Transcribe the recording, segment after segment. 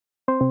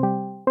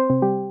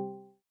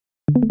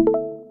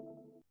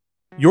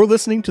You're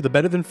listening to the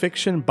Better Than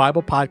Fiction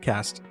Bible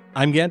Podcast.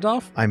 I'm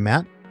Gandalf. I'm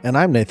Matt. And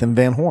I'm Nathan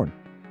Van Horn.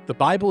 The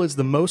Bible is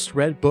the most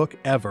read book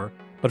ever,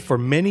 but for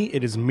many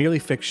it is merely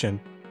fiction.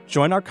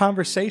 Join our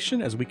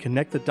conversation as we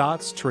connect the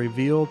dots to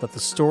reveal that the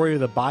story of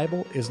the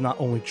Bible is not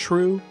only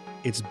true,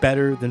 it's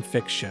better than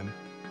fiction.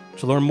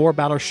 To learn more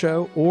about our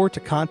show or to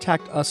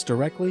contact us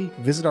directly,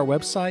 visit our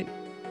website,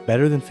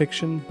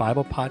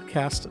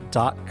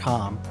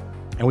 betterthanfictionbiblepodcast.com.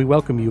 And we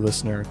welcome you,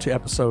 listener, to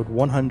episode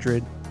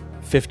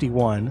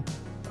 151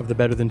 of the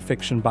Better Than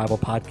Fiction Bible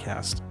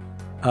Podcast.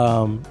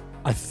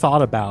 I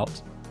thought about,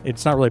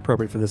 it's not really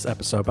appropriate for this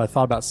episode, but I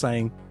thought about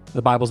saying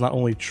the Bible's not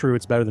only true,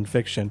 it's better than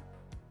fiction.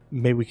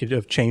 Maybe we could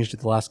have changed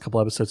it the last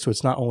couple episodes, so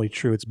it's not only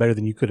true, it's better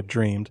than you could have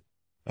dreamed.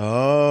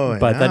 Oh,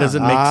 but yeah. that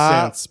doesn't make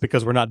sense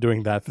because we're not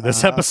doing that for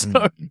this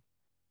episode.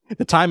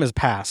 The time has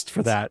passed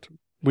for that.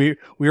 We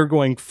are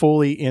going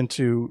fully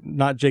into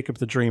not Jacob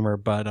the Dreamer,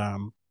 but I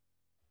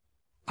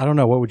don't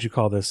know, what would you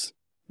call this?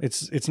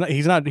 It's not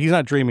he's not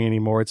dreaming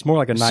anymore. It's more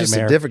like a nightmare. It's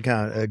just a different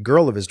kind, a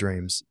girl of his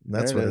dreams.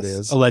 That's what it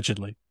is.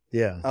 Allegedly.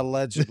 Yeah.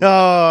 Allegedly.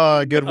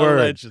 Oh, good word.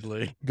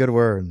 Allegedly. Good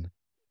word.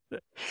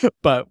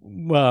 But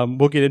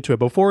we'll get into it.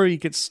 Before we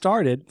get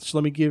started, so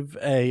let me give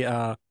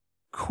a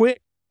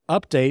quick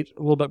update,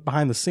 a little bit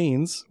behind the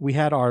scenes. We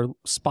had our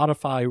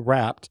Spotify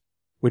Wrapped,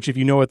 which if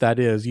you know what that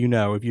is, you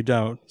know. If you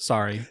don't,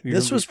 sorry.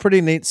 This was pretty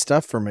neat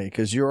stuff for me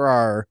because you're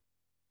our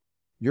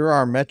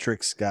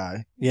metrics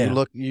guy.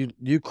 Yeah.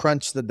 You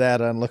crunch the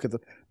data and look at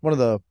one of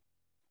the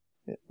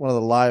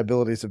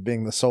liabilities of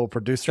being the sole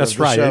producer That's of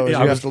the right. show is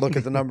you have to look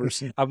at the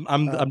numbers.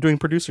 I'm doing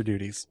producer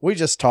duties. We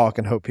just talk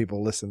and hope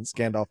people listen.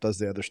 Gandalf does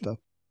the other stuff.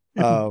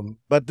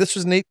 But this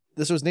was neat.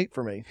 This was neat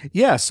for me.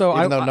 Yeah. So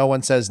even though no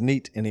one says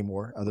neat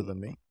anymore other than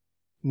me.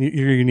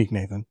 You're unique,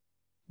 Nathan.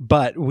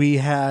 But we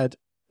had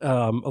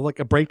like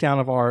a breakdown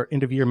of our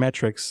end of year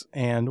metrics,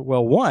 and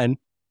one,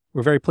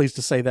 we're very pleased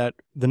to say that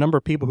the number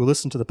of people who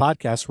listen to the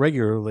podcast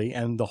regularly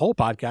and the whole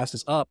podcast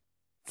is up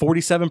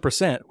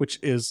 47%, which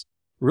is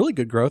really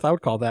good growth. I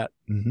would call that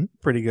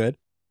pretty good.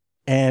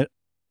 And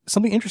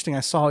something interesting I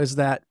saw is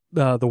that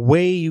the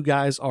way you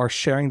guys are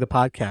sharing the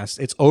podcast,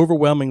 it's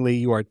overwhelmingly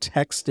you are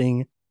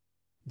texting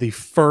the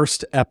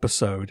first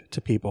episode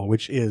to people,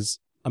 which is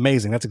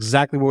amazing. That's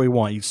exactly what we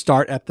want. You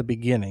start at the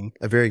beginning.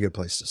 A very good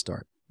place to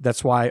start.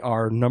 That's why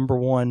our number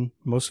one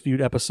most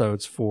viewed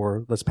episodes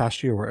for this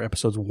past year were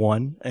episodes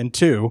 1 and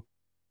 2.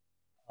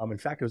 In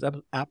fact, it was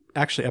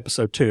actually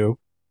episode 2,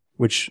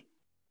 which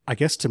I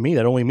guess to me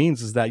that only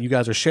means is that you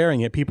guys are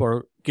sharing it. People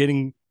are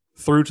getting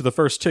through to the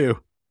first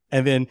 2.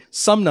 And then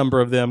some number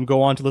of them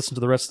go on to listen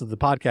to the rest of the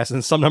podcast.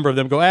 And some number of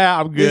them go,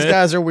 I'm good. These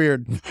guys are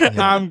weird.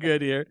 I'm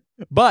good here.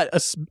 But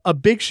a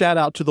big shout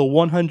out to the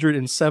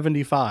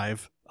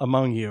 175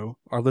 among you,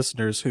 our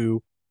listeners,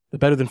 who the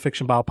Better Than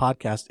Fiction Bible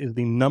Podcast is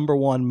the number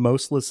one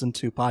most listened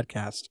to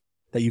podcast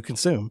that you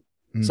consume.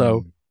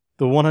 So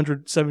the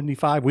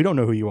 175, we don't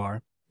know who you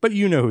are, but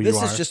you know who you are.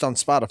 This is just on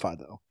Spotify,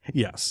 though.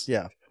 Yes.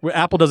 Yeah.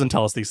 Apple doesn't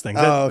tell us these things.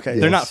 Oh, okay.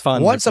 They're not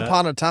fun. Once like that.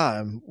 upon a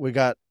time, we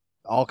got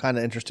all kind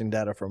of interesting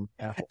data from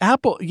Apple.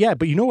 Apple, yeah,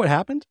 but you know what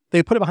happened?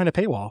 They put it behind a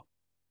paywall.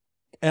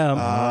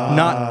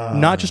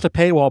 Not just a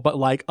paywall, but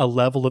like a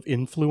level of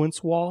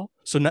influence wall.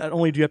 So not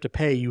only do you have to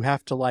pay, you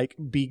have to like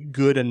be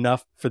good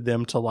enough for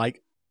them to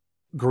like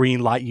green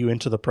light you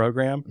into the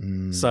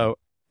program. So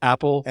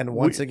Apple, and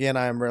once again,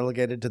 I am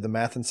relegated to the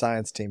math and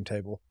science team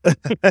table.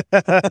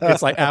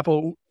 it's like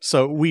Apple.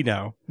 So we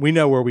know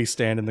where we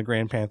stand in the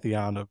grand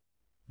pantheon of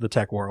the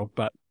tech world.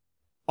 But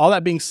all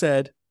that being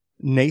said,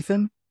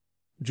 Nathan,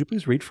 would you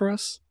please read for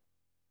us?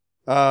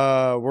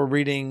 We're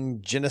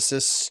reading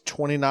Genesis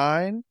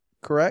 29,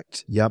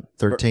 correct? Yep,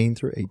 13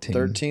 through 18.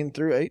 13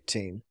 through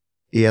 18.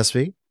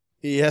 ESV?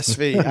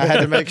 ESV. I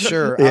had to make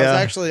sure. Yeah. I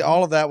was actually,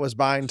 all of that was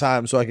buying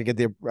time so I could get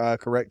the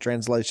correct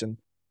translation.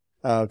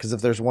 Because if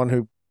there's one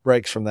who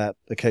breaks from that,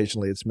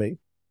 occasionally it's me.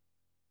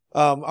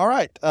 All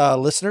right,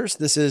 listeners,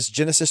 this is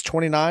Genesis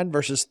 29,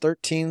 verses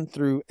 13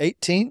 through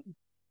 18.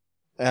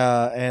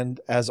 And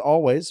as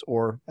always,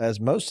 or as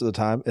most of the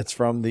time, it's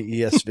from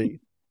the ESV.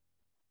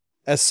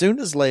 As soon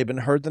as Laban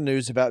heard the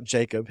news about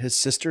Jacob, his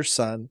sister's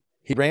son,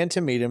 he ran to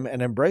meet him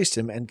and embraced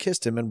him and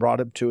kissed him and brought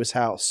him to his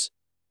house.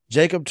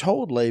 Jacob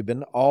told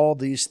Laban all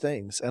these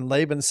things, and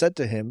Laban said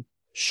to him,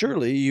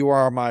 "Surely you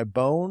are my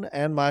bone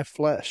and my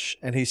flesh."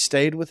 And he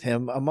stayed with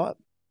him a month.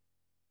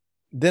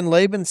 Then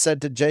Laban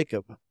said to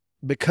Jacob,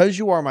 "Because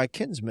you are my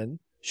kinsman,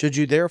 should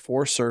you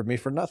therefore serve me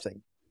for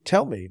nothing?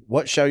 Tell me,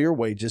 what shall your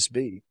wages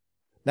be?"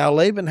 Now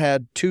Laban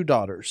had 2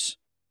 daughters.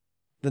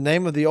 The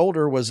name of the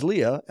older was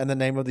Leah, and the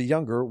name of the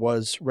younger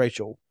was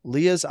Rachel.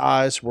 Leah's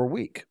eyes were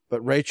weak,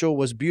 but Rachel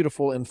was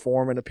beautiful in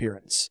form and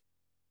appearance.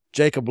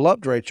 Jacob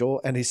loved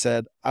Rachel, and he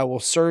said, "I will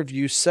serve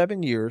you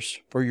 7 years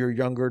for your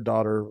younger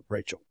daughter,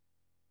 Rachel."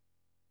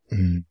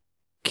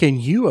 Can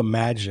you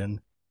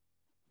imagine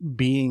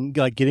being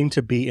like getting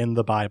to be in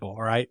the Bible?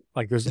 Right,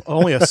 like there's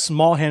only a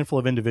small handful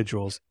of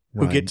individuals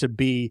who get to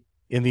be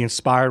in the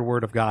inspired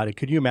Word of God. And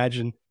could you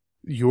imagine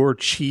your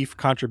chief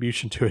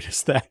contribution to it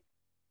is that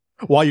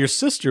While your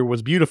sister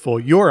was beautiful,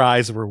 your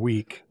eyes were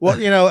weak.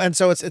 Well, and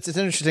so it's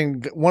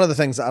interesting. One of the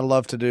things I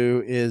love to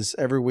do is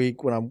every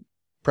week when I'm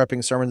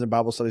prepping sermons and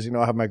Bible studies,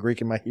 I have my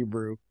Greek and my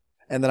Hebrew.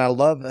 And then I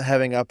love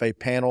having up a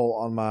panel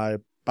on my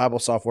Bible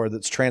software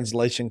that's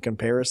translation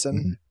comparison.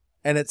 Mm-hmm.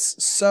 And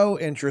it's so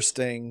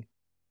interesting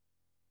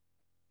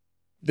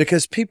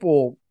because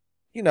people,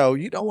 you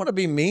don't want to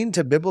be mean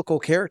to biblical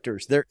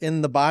characters. They're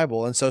in the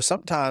Bible. And so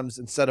sometimes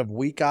instead of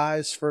weak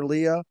eyes for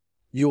Leah,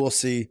 you will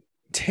see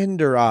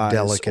tender eyes,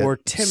 delicate, or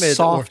timid,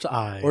 soft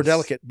eyes, or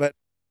delicate. But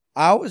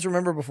I always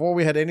remember before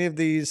we had any of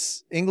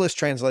these English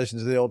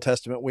translations of the Old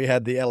Testament, we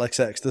had the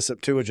LXX, the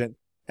Septuagint,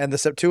 and the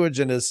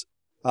Septuagint is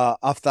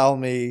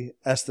ophthalmi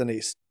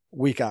esthenes,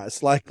 weak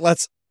eyes. Like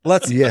let's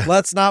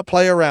not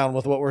play around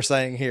with what we're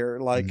saying here.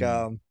 Like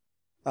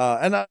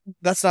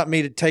that's not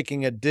me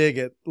taking a dig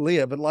at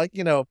Leah, but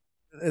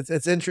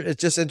it's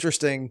just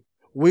interesting.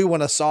 We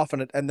want to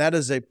soften it, and that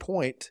is a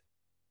point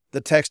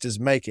the text is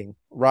making,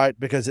 right?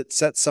 Because it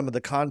sets some of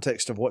the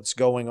context of what's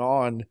going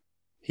on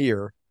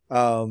here.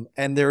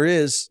 And there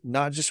is,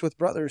 not just with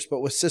brothers, but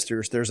with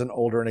sisters, there's an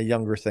older and a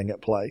younger thing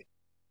at play.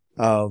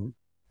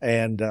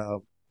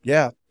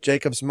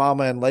 Jacob's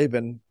mama and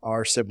Laban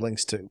are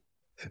siblings too.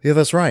 Yeah,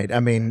 that's right.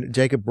 I mean,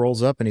 Jacob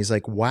rolls up and he's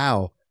like,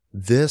 wow,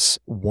 this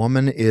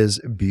woman is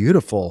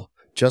beautiful,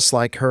 just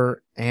like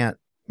her aunt,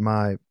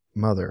 my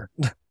mother.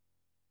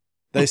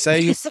 They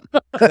say you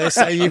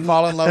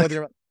fall in love with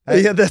your.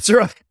 Hey, yeah, that's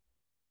right.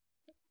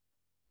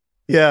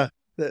 Yeah.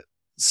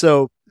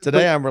 So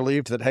today I'm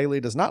relieved that Haley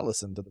does not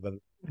listen to the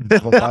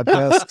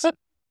podcast.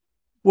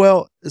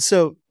 Well,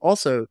 so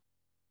also,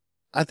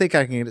 I think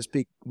I can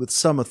speak with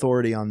some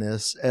authority on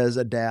this as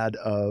a dad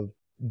of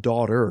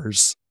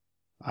daughters.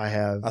 I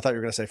thought you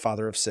were going to say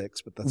father of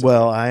 6, but that's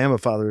well, okay. I am a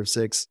father of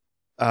 6.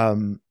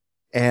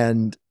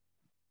 And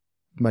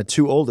my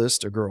 2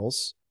 oldest are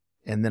girls,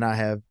 and then I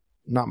have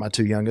not my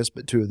 2 youngest,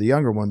 but 2 of the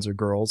younger ones are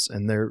girls,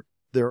 and they're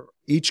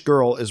each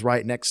girl is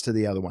right next to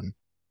the other one.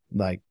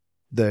 Like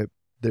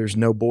there's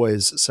no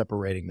boys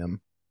separating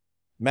them.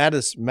 Matt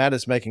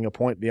is making a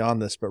point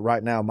beyond this, but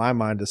right now my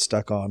mind is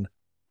stuck on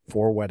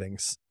 4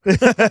 weddings.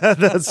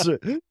 That's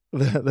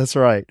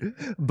right.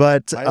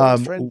 But my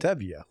old friend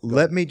Tevye.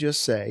 Let me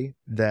just say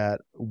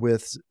that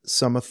with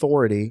some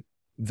authority,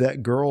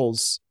 that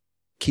girls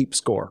keep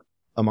score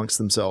amongst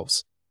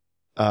themselves.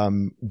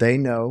 They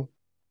know,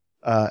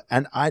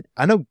 and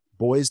I know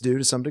boys do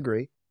to some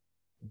degree,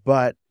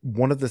 but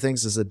one of the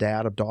things as a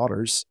dad of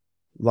daughters,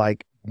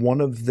 like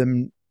one of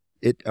them,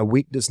 a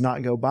week does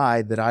not go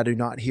by that I do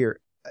not hear,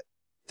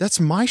 that's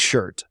my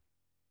shirt.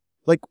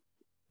 Like,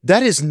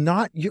 that is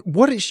not you.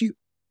 What is you?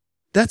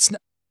 That's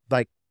not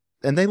like,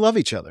 and they love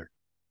each other,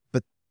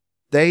 but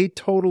they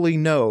totally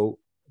know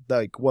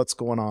like what's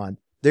going on.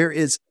 There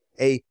is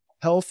a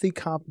healthy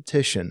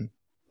competition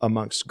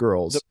amongst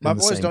girls. My in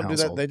the boys same don't household.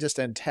 do that. They just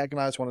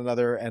antagonize one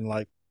another. And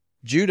like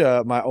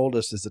Judah, my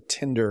oldest, is a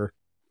tender,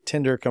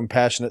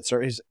 compassionate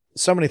sir. He's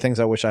so many things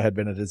I wish I had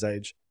been at his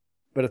age.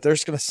 But if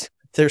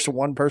there's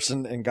one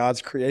person in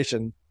God's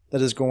creation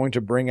that is going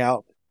to bring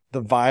out the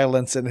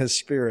violence in his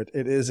spirit,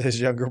 it is his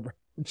younger brother.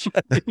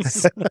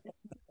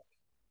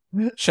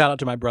 Shout out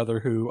to my brother,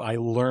 who I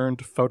learned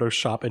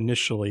Photoshop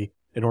initially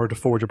in order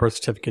to forge a birth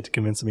certificate to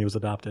convince him he was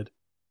adopted.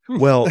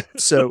 Well,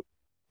 so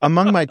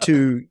among my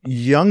 2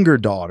 younger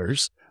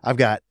daughters, I've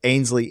got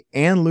Ainsley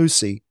and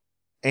Lucy.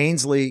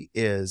 Ainsley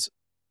is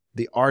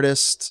the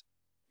artist.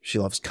 She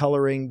loves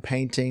coloring,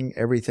 painting,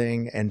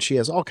 everything. And she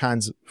has all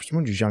kinds of,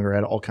 when she was younger,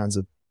 had all kinds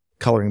of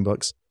coloring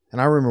books. And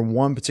I remember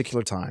one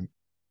particular time,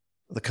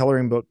 the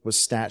coloring book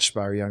was snatched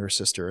by her younger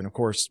sister. And of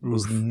course,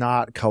 was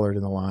not colored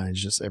in the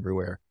lines, just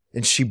everywhere.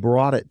 And she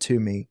brought it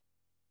to me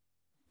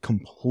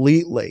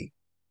completely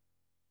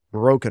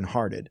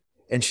brokenhearted.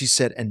 And she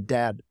said, and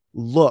Dad,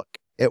 look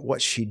at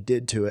what she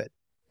did to it.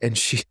 And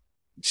she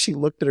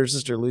looked at her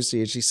sister Lucy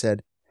and she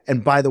said,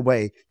 and by the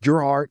way,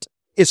 your art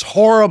is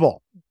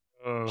horrible.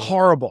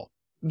 Horrible.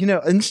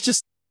 And it's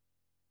just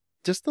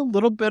a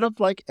little bit of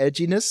like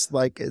edginess,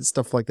 like and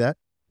stuff like that.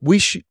 We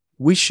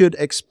should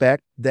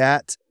expect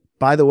that.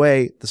 By the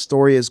way, the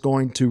story is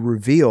going to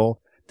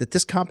reveal that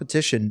this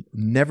competition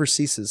never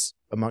ceases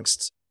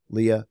amongst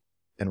Leah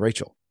and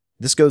Rachel.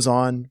 This goes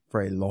on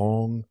for a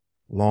long,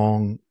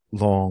 long,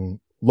 long,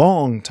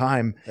 long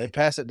time. They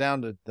pass it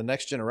down to the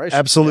next generation.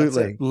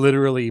 Absolutely.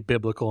 Literally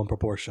biblical in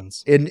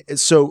proportions. And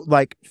so,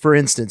 like, for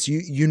instance,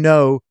 you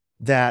know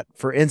that,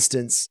 for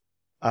instance,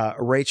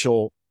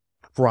 Rachel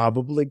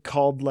probably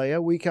called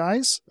Leah weak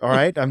eyes. All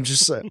right. I'm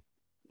just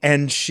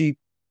and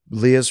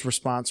Leah's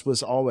response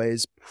was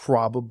always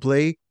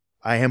probably,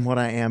 I am what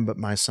I am, but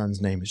my son's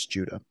name is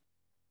Judah.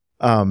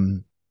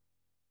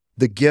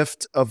 The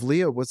gift of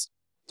Leah was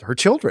her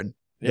children,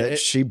 that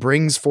she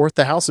brings forth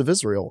the house of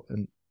Israel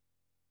and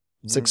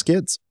 6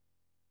 kids.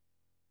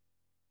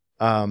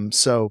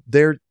 So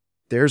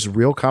there's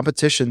real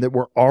competition that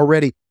we're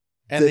already.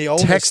 And the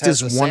oldest text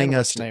has is a wanting sandwich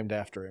us to, named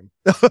after him.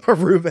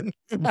 Reuben.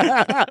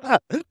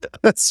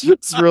 That's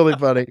really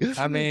funny.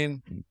 I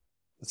mean,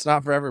 it's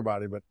not for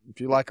everybody, but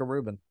if you like a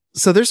Reuben.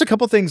 So there's a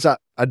couple things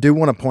I do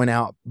want to point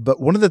out, but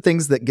one of the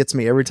things that gets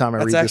me every time I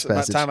read this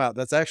passage. Time out.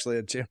 That's actually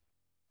a Jim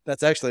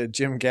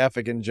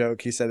Gaffigan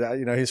joke. He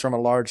said, he's from a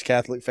large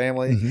Catholic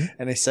family,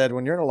 and he said,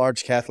 when you're in a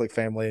large Catholic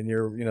family and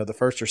you're, the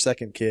first or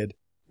second kid,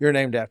 you're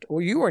named after.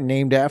 Well, you were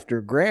named after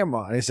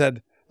Grandma. And he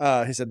said,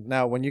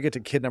 now when you get to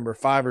kid number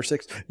 5 or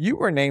 6, you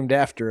were named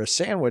after a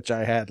sandwich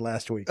I had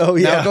last week. Oh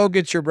yeah. Now go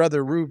get your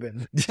brother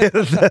Reuben.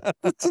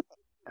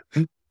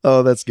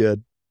 Oh, that's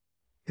good.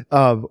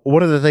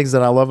 One of the things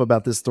that I love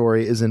about this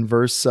story is in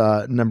verse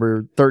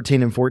number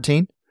 13 and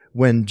 14,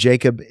 when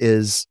Jacob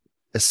is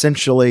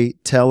essentially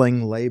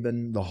telling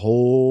Laban the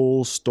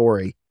whole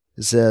story.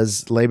 It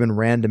says, Laban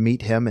ran to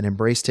meet him and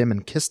embraced him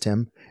and kissed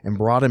him and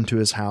brought him to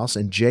his house.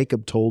 And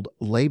Jacob told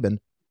Laban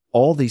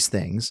all these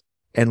things.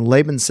 And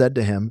Laban said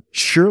to him,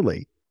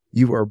 surely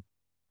you are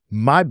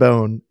my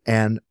bone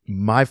and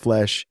my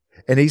flesh.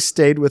 And he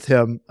stayed with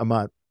him a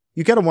month.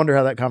 You kind of wonder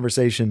how that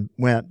conversation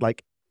went.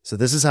 Like, so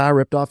this is how I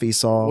ripped off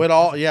Esau. What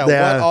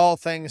all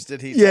things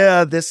did he?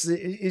 Yeah,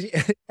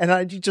 and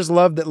I just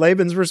love that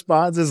Laban's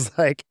response is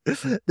like,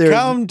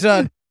 come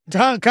to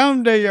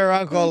your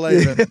Uncle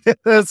Laban.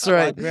 That's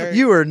right.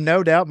 You are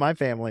no doubt my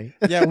family.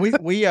 Yeah, we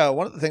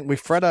one of the things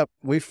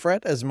we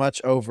fret as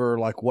much over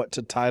like what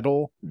to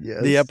title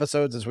the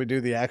episodes as we do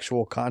the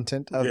actual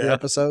content of the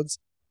episodes.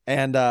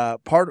 And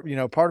part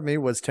of me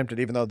was tempted,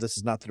 even though this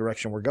is not the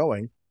direction we're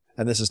going,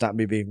 and this is not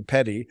me being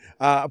petty.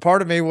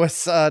 Part of me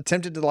was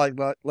tempted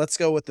to let's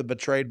go with the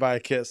betrayed by a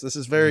kiss. This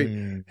is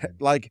very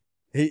like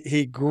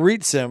he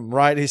greets him,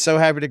 right? He's so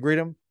happy to greet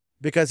him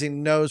because he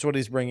knows what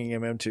he's bringing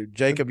him into.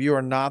 Jacob, you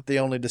are not the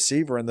only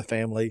deceiver in the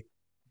family.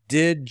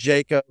 Did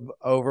Jacob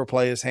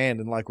overplay his hand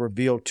and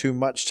reveal too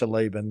much to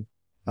Laban?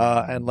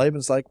 And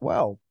Laban's like,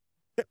 well,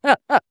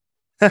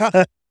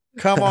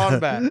 come on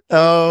back.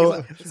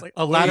 Oh, it's like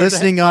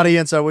listening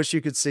audience, I wish you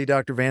could see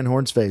Dr. Van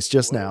Horn's face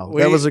just now.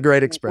 That was a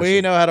great expression.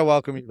 We know how to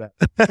welcome you back.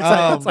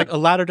 It's like a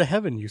ladder to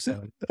heaven, you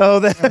sound. Oh,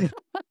 that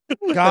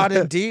God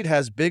indeed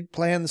has big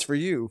plans for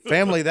you.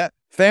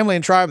 Family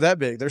and tribe that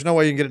big. There's no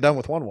way you can get it done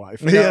with one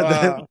wife.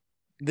 Let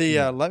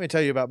me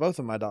tell you about both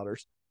of my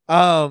daughters.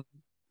 So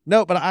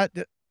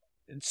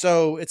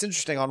it's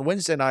interesting. On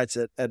Wednesday nights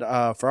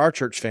for our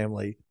church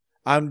family,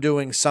 I'm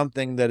doing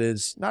something that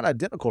is not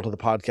identical to the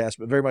podcast,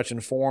 but very much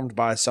informed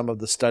by some of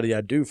the study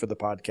I do for the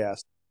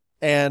podcast.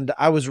 And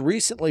I was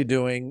recently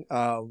doing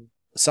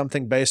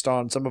something based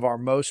on some of our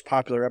most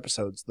popular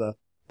episodes, the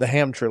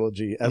Ham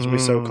trilogy, as we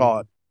so call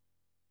it.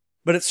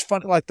 But it's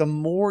funny, the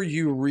more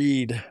you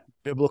read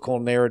biblical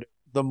narrative,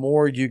 the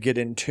more you get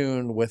in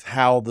tune with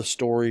how the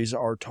stories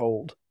are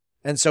told.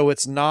 And so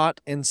it's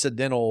not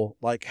incidental,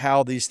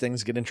 how these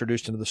things get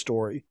introduced into the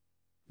story.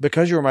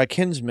 Because you are my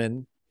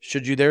kinsman,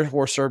 should you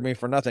therefore serve me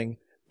for nothing?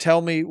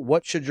 Tell me,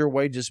 what should your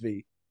wages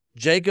be?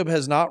 Jacob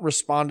has not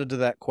responded to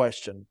that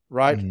question,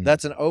 right?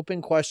 That's an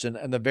open question.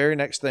 And the very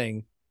next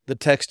thing the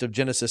text of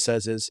Genesis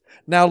says is,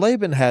 now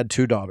Laban had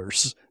 2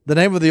 daughters. The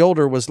name of the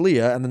older was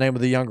Leah, and the name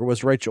of the younger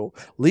was Rachel.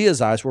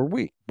 Leah's eyes were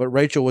weak, but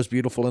Rachel was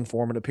beautiful in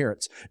form and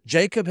appearance.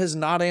 Jacob has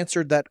not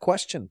answered that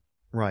question.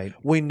 Right.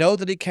 We know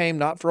that he came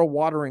not for a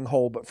watering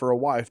hole, but for a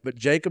wife, but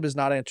Jacob has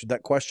not answered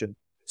that question.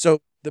 So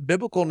the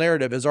biblical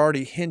narrative is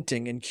already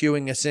hinting and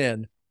cueing us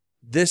in.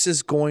 This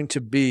is going to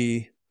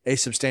be a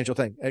substantial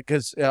thing.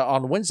 Because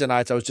on Wednesday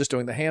nights, I was just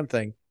doing the Ham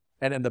thing.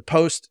 And in the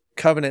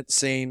post-covenant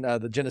scene,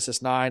 the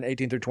Genesis 9,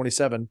 18 through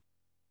 27,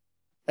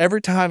 every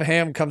time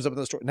Ham comes up in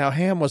the story. Now,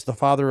 Ham was the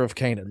father of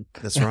Canaan.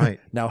 That's right.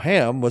 Now,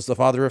 Ham was the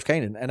father of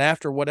Canaan. And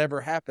after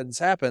whatever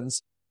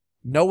happens,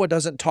 Noah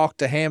doesn't talk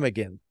to Ham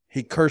again.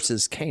 He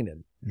curses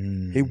Canaan.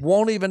 He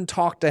won't even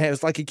talk to him.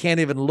 It's like he can't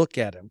even look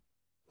at him.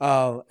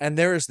 And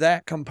there is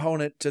that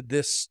component to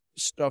this,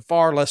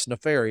 far less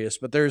nefarious,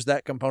 but there's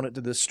that component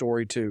to this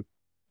story too.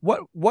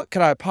 What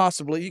could I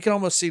possibly, you can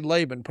almost see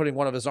Laban putting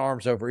one of his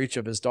arms over each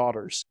of his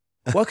daughters.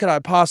 What could I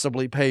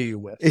possibly pay you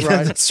with? Right?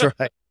 Yeah, that's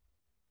right.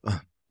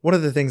 One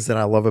of the things that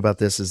I love about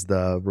this is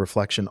the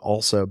reflection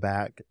also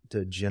back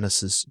to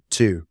Genesis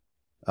 2.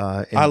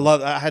 I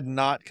had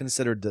not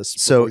considered this.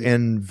 So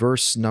in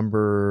verse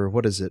number,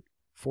 what is it?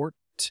 14?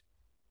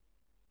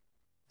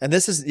 And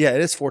this is, it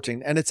is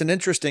 14. And it's an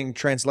interesting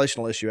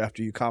translational issue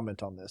after you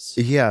comment on this.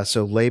 Yeah.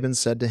 So Laban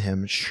said to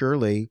him,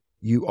 surely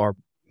you are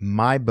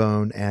my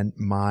bone and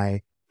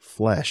my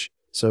flesh.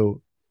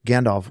 So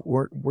Gandalf,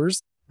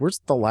 where's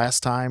the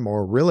last time,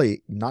 or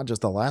really not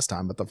just the last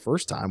time, but the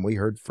first time we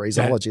heard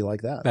phraseology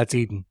like that? That's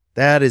Eden.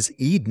 That is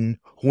Eden,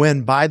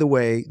 when, by the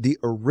way, the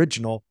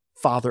original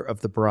father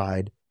of the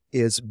bride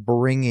is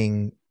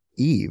bringing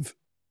Eve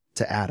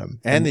to Adam.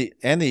 And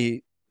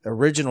the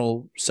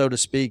original, so to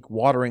speak,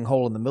 watering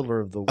hole in the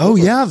middle of the wilderness.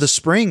 Oh yeah, the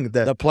spring,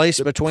 the place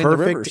between the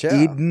rivers,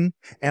 Eden.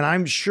 And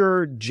I'm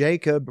sure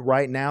Jacob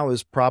right now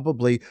is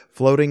probably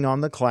floating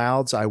on the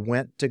clouds. I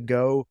went to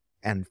go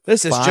and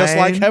this is just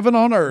like heaven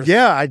on earth.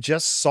 Yeah, I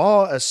just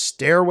saw a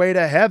stairway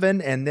to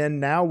heaven, and then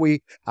now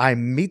I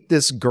meet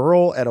this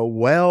girl at a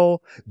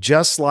well,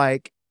 just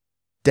like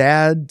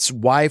Dad's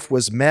wife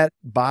was met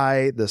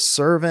by the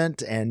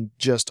servant, and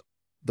just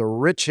the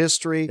rich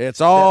history.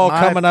 It's all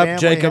that my coming up,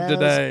 family Jacob, has.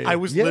 today. I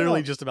was Yeah.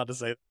 literally just about to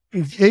say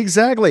it.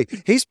 Exactly.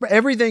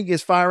 Everything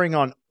is firing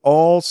on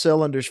all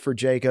cylinders for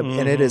Jacob,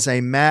 and it Mhm. is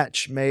a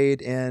match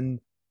made in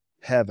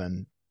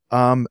heaven.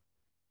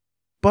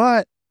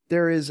 But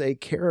there is a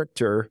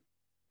character.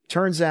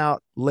 Turns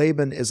out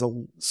Laban is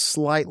a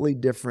slightly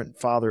different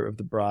father of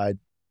the bride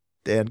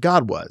than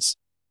God was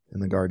in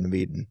the Garden of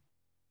Eden.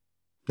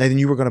 Nathan,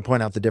 you were going to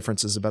point out the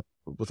differences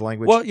with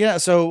language. Well, yeah.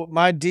 So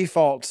my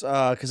default,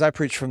 because I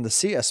preach from the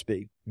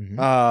CSB,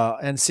 Mhm.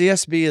 and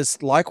CSB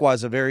is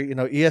likewise a very,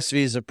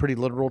 ESV is a pretty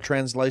literal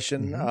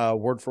translation,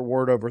 word for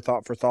word over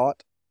thought for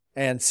thought.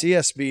 And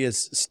CSB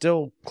is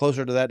still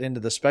closer to that end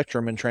of the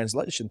spectrum in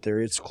translation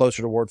theory. It's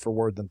closer to word for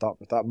word than thought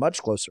for thought,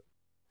 much closer.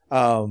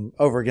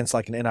 Over against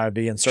like an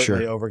NIV and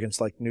certainly over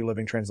against like New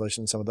Living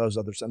Translation, some of those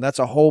others. And that's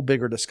a whole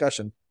bigger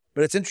discussion.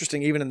 But it's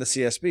interesting, even in the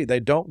CSB, they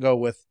don't go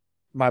with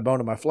my bone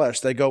and my flesh.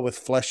 They go with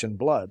flesh and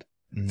blood.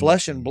 Mhm.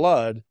 Flesh and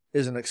blood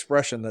is an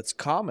expression that's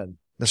common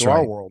That's to our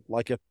right. world.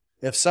 Like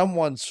if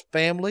someone's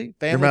family,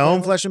 You're my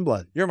own flesh and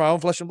blood. you're my own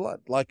flesh and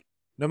blood. Like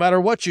no matter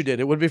what you did,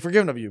 it would be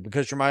forgiven of you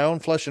because you're my own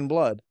flesh and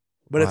blood.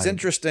 But it's Right.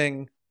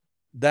 interesting.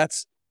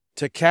 That's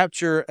to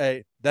capture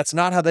that's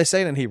not how they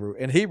say it in Hebrew.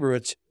 In Hebrew,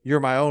 it's you're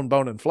my own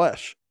bone and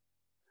flesh,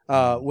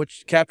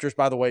 which captures,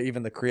 by the way,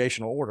 even the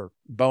creational order,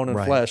 bone and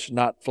Right. flesh,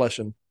 not flesh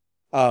and,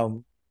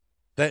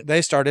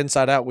 they start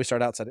inside out. We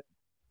start outside in.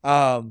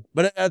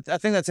 But I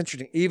think that's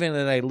interesting. Even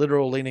in a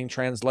literal leaning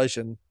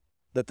translation,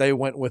 that they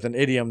went with an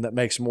idiom that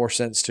makes more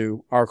sense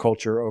to our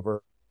culture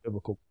over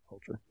biblical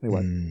culture.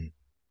 Anyway,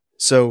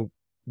 So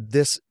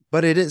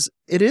but it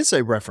is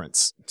a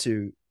reference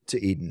to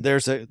Eden.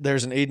 there's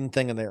an Eden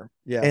thing in there.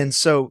 Yeah. And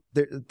so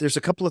there's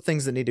a couple of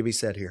things that need to be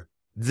said here.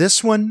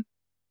 This one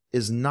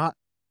is not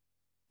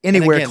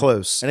anywhere again-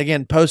 close. And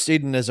again, post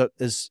Eden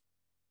is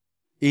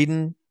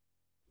Eden.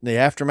 The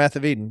aftermath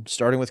of Eden,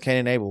 starting with Cain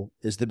and Abel,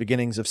 is the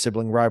beginnings of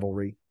sibling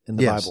rivalry in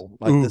the Yes. Bible.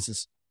 Like Ooh. this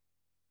is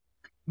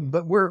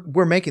But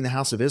we're making the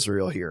house of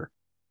Israel here.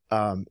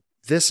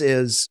 This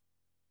is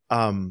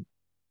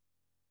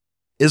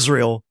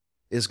Israel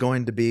is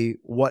going to be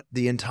what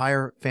the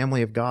entire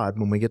family of God,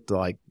 when we get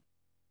to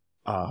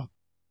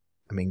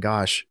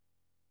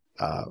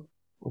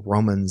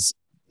Romans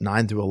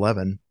 9 through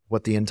 11,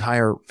 what the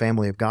entire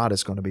family of God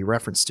is going to be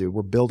referenced to.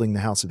 We're building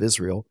the house of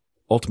Israel,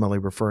 ultimately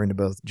referring to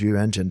both Jew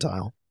and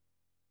Gentile.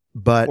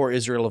 But or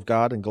Israel of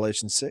God in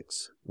Galatians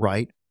 6.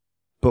 right.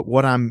 But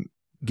what I'm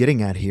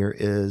getting at here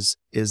is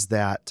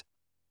that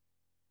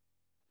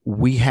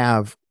we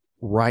have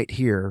right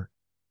here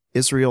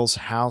Israel's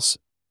house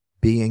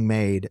being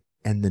made,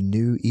 and the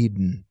new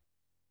Eden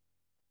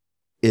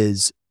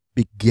is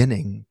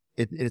beginning.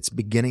 It's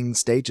beginning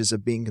stages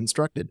of being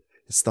constructed.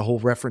 It's the whole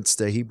reference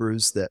to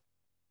Hebrews that,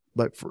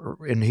 like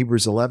in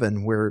Hebrews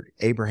 11, where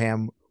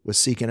Abraham was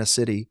seeking a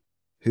city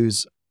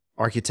whose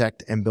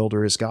architect and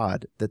builder is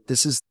God. That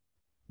this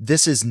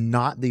is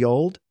not the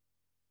old.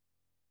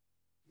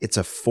 It's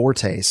a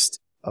foretaste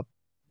of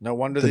No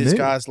wonder the these new.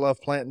 guys love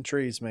planting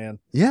trees, man.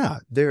 Yeah,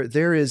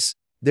 there is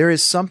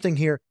something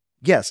here.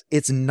 Yes,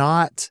 it's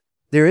not.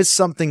 There is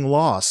something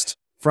lost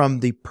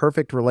from the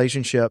perfect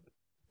relationship,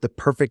 the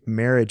perfect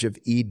marriage of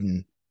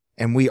Eden,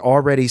 and we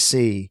already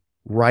see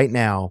right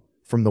now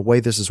from the way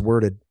this is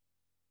worded,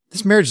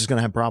 this marriage is going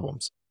to have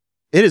problems.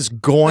 It is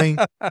going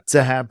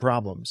to have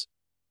problems,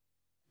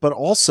 but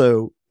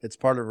also It's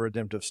part of a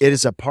redemptive story. it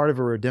is a part of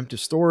a redemptive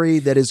story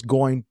that is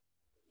going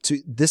to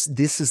this.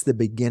 This is the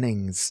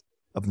beginnings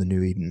of the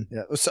new Eden.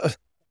 Yeah. So,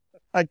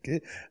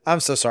 I'm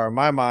so sorry.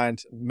 My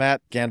mind,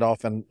 Matt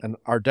Gandalf, and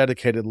our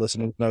dedicated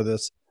listeners know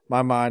this.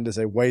 My mind is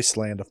a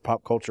wasteland of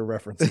pop culture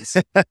references.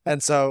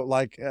 And so,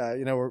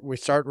 we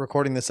start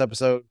recording this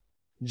episode.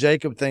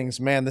 Jacob thinks,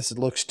 man, this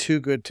looks too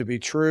good to be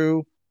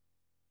true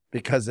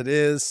because it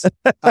is.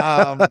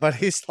 But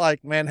he's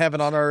like, man,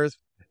 heaven on earth,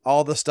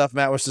 all the stuff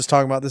Matt was just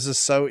talking about, this is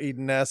so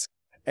Eden-esque.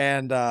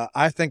 And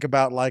I think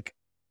about like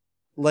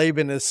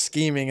Laban is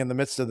scheming in the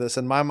midst of this,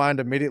 and my mind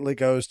immediately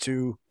goes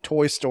to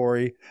Toy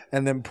Story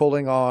and then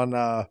pulling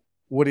on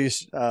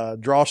Woody's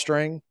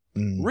drawstring.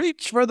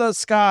 Reach for the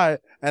sky,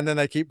 and then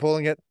they keep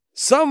pulling it.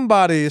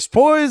 Somebody's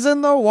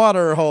poison the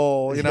water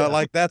hole.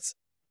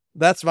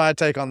 That's my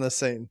take on this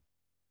scene.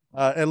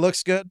 It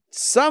looks good.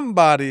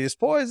 Somebody's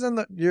poison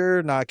the.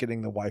 You're not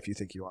getting the wife you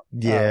think you are.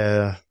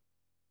 Yeah.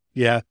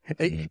 Yeah.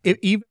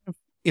 Even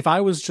if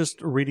I was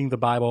just reading the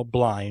Bible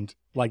blind,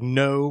 like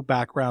no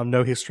background,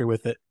 no history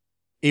with it,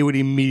 it would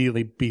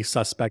immediately be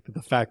suspect of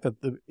the fact that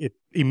it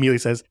immediately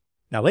says,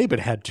 now Laban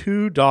had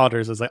 2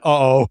 daughters. It's like,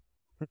 oh,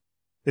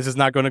 this is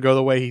not going to go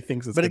the way he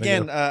thinks it's But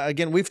going to go.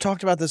 again, we've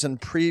talked about this in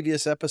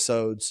previous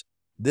episodes.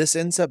 This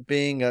ends up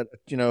being a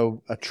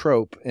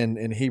trope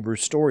in Hebrew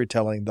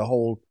storytelling, the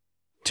whole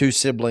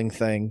 2-sibling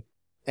thing.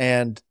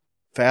 And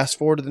fast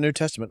forward to the New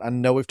Testament. I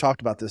know we've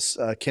talked about this.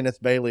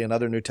 Kenneth Bailey and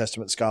other New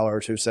Testament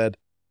scholars who said,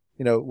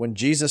 when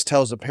Jesus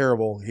tells a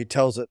parable, he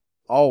tells it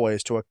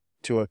always to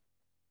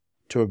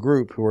a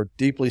group who are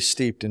deeply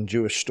steeped in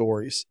Jewish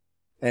stories.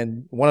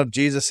 And one of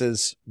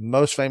Jesus's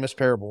most famous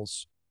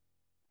parables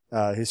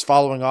He's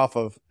following off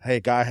of, hey,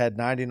 guy had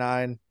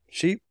 100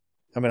 sheep.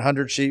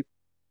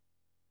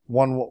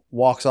 One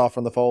walks off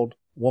from the fold.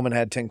 Woman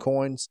had 10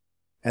 coins.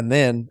 And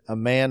then a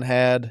man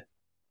had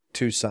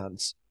 2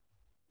 sons.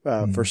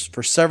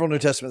 For several New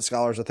Testament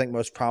scholars, I think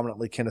most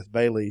prominently Kenneth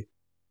Bailey,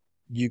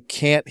 you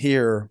can't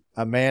hear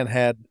a man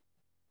had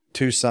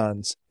 2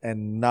 sons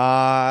and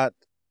not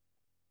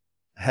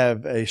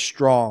have a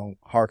strong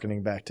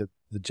hearkening back to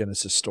the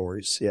Genesis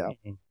stories. Yeah.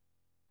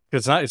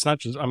 It's not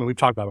just, I mean, we've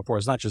talked about it before.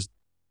 It's not just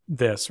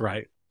this,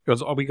 right?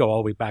 We go all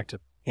the way back to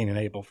Cain and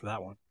Abel for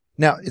that one.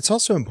 Now, it's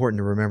also important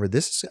to remember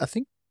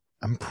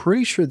I'm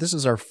pretty sure this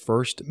is our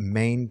first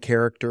main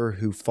character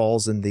who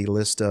falls in the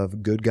list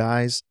of good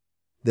guys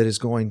that is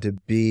going to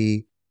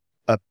be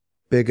a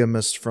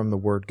bigamist from the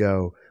word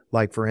go.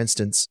 Like, for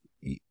instance,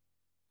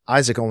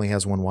 Isaac only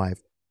has one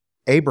wife.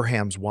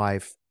 Abraham's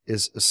wife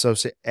is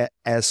associated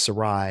as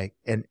Sarai,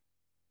 and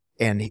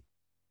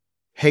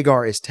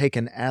Hagar is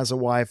taken as a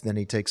wife, then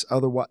he takes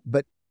other wives.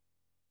 But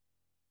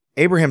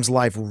Abraham's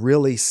life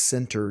really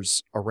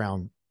centers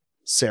around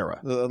Sarah.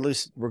 At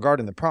least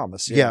regarding the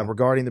promise. Yeah,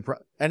 regarding the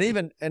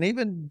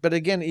but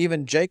again,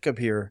 even Jacob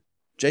here,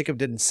 Jacob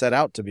didn't set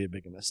out to be a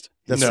bigamist.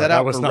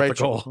 That was not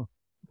Rachel. The goal.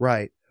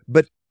 Right.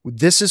 But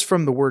this is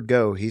from the word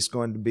go. He's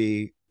going to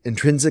be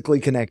intrinsically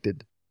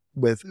connected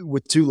with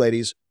 2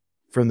 ladies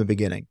from the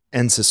beginning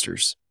and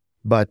sisters.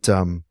 But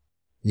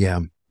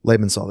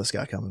Laban saw this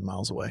guy coming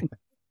miles away.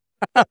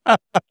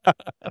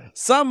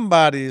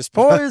 Somebody's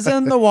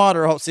poison the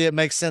water. See, it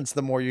makes sense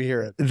the more you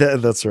hear it.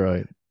 That's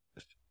right.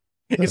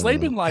 Is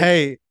Laban like,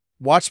 hey,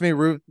 watch me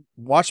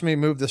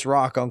move this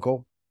rock,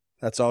 Uncle.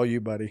 That's all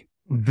you, buddy.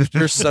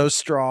 You're so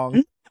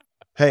strong.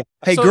 Hey,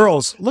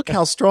 girls, look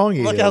how strong he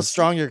is. Look how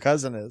strong your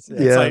cousin is.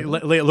 Yeah. It's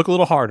like, Leah, look a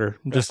little harder.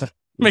 Just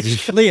make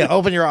sure. Leah,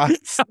 open your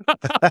eyes.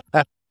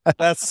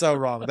 That's so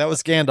wrong. That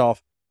was Gandalf.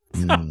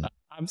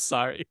 I'm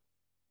sorry.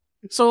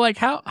 So, like,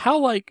 how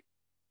like,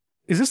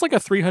 is this like a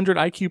 300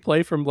 IQ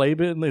play from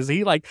Laban? Is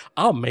he like,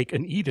 I'll make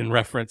an Eden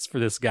reference for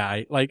this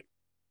guy? Like,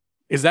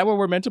 is that what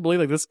we're meant to believe?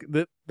 Like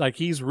like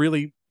he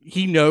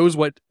knows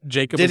what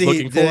Jacob is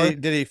looking for?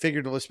 Did he,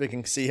 figuratively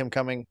speaking, see him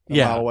coming a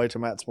mile away, to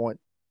Matt's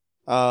point?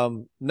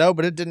 No,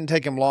 but it didn't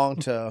take him long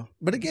to.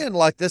 But again,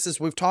 like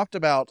we've talked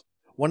about,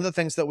 one of the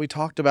things that we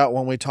talked about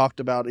when we talked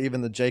about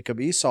even the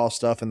Jacob Esau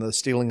stuff and the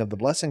stealing of the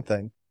blessing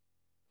thing.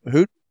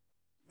 Who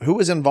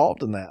was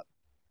involved in that?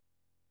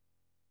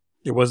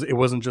 It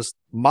wasn't just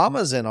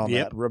Mama's in on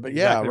that. Yeah,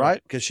 exactly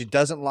right. Because she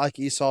doesn't like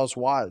Esau's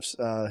wives,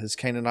 his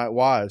Canaanite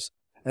wives.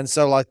 And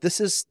so, like, this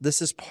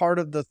is part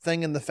of the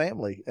thing in the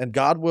family, and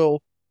God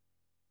will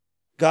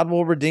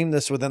redeem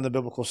this within the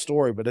biblical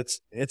story. But it's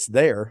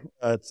there.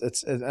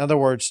 It's in other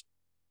words,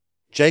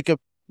 Jacob.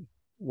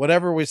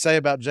 Whatever we say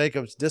about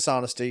Jacob's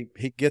dishonesty,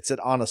 he gets it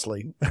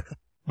honestly,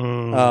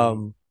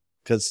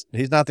 because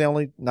he's not the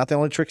only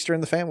trickster in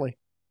the family.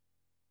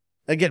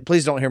 Again,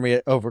 please don't hear me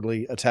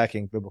overly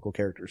attacking biblical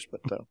characters,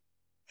 but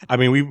I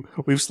mean,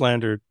 we've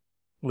slandered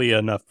Leah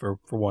enough for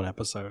one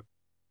episode.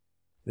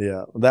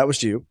 Yeah, that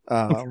was you.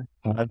 I've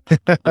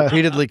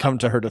repeatedly come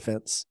to her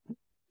defense.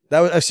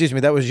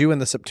 That was you in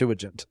the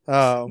Septuagint.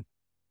 But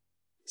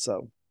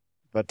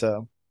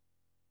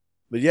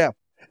yeah,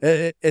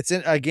 it's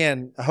in,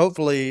 again,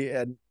 hopefully,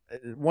 and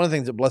one of the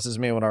things that blesses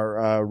me when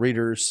our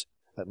listeners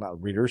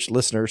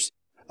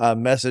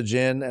message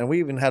in, and we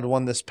even had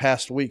one this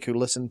past week who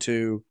listened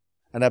to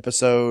an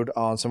episode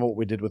on some of what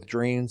we did with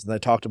dreams, and they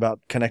talked about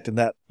connecting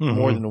that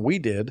more than we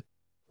did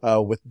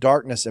with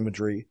darkness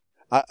imagery.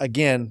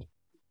 Again,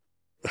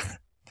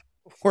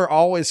 we're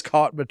always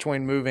caught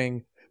between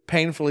moving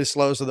painfully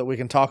slow so that we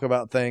can talk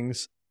about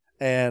things,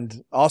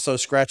 and also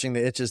scratching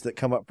the itches that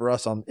come up for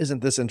us on,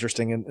 isn't this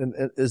interesting and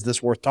is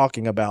this worth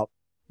talking about?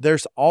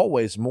 There's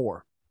always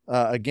more.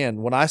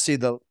 Again, when I see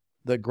the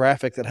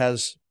graphic that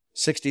has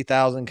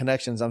 60,000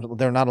 connections,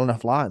 there are not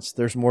enough lines.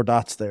 There's more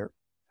dots there.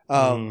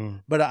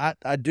 But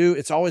I do,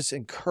 it's always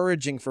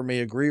encouraging for me,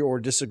 agree or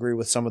disagree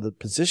with some of the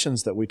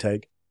positions that we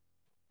take.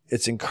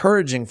 It's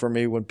encouraging for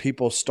me when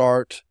people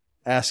start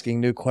asking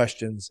new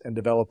questions and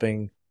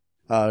developing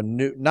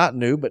not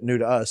new, but new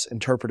to us,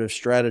 interpretive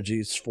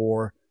strategies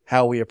for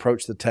how we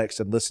approach the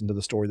text and listen to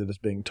the story that is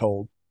being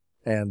told.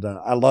 And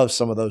I love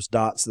some of those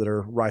dots that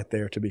are right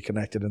there to be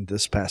connected in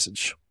this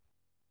passage.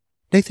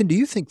 Nathan, do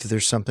you think that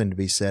there's something to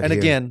be said and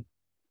here? Again,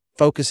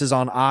 focuses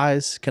on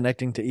eyes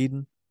connecting to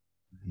Eden.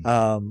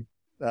 The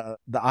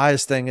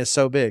eyes thing is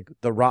so big.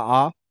 The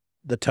Ra'ah,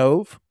 the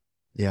Tov.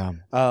 Yeah.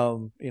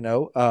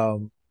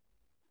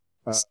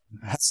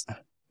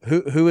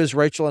 Who is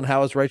Rachel and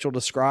how is Rachel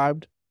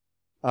described?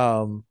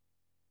 So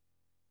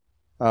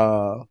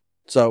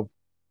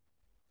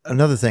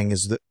another thing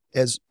is that,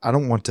 as I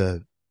don't want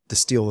to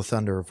steal the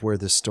thunder of where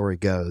this story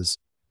goes,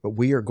 but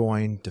we are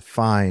going to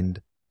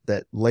find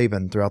that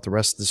Laban throughout the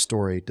rest of the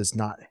story does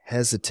not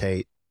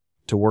hesitate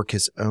to work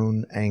his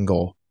own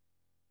angle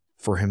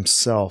for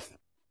himself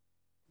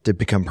to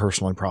become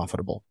personally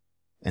profitable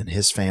and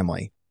his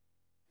family.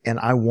 And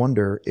I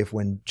wonder if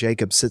when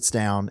Jacob sits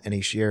down and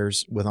he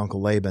shares with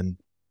Uncle Laban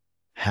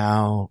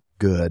how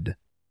good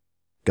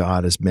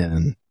God has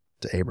been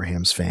to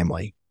Abraham's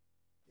family.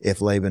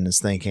 If Laban is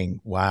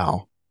thinking,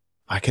 wow,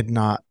 I could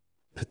not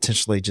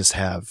potentially just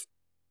have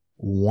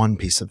one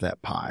piece of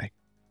that pie.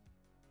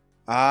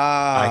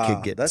 I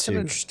could get that's two. an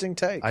interesting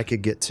take. I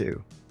could get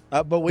two.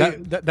 But we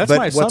That's But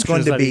my assumption. what's going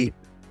is to that be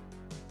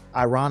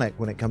ironic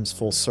when it comes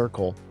full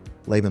circle,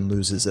 Laban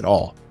loses it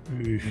all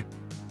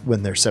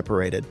when they're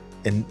separated.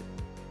 And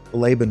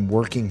Laban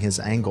working his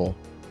angle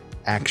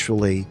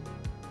actually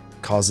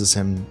causes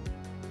him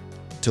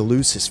to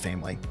lose his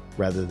family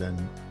rather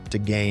than to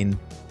gain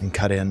and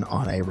cut in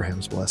on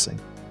Abraham's blessing.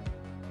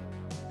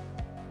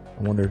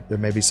 I wonder, there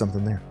may be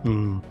something there.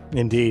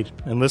 Indeed.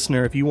 And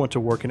listener, if you want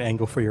to work an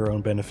angle for your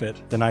own benefit,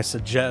 then I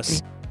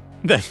suggest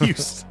that you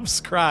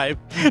subscribe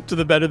to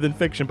the Better Than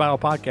Fiction Bible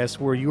podcast,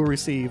 where you will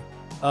receive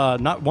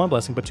not one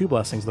blessing, but two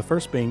blessings. The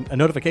first being a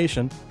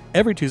notification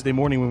every Tuesday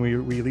morning when we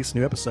release a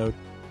new episode.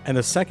 And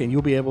the second,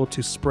 you'll be able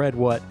to spread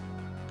what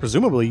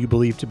presumably you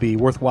believe to be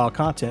worthwhile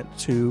content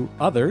to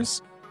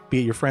others,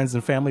 be it your friends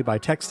and family, by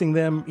texting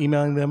them,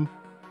 emailing them.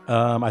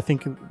 I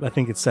think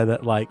it said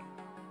that like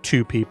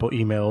 2 people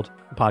emailed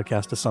the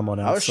podcast to someone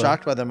else. I was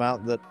shocked by the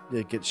amount that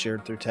it gets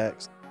shared through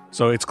text.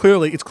 So it's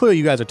clearly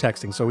you guys are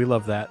texting, so we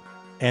love that.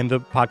 And the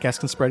podcast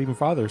can spread even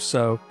farther.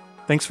 So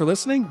thanks for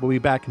listening. We'll be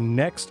back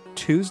next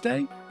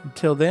Tuesday.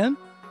 Until then,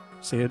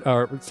 you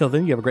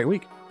have a great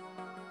week.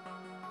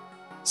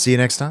 See you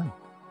next time.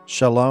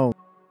 Shalom.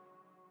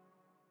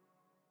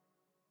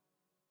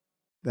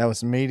 That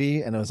was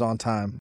meaty and it was on time.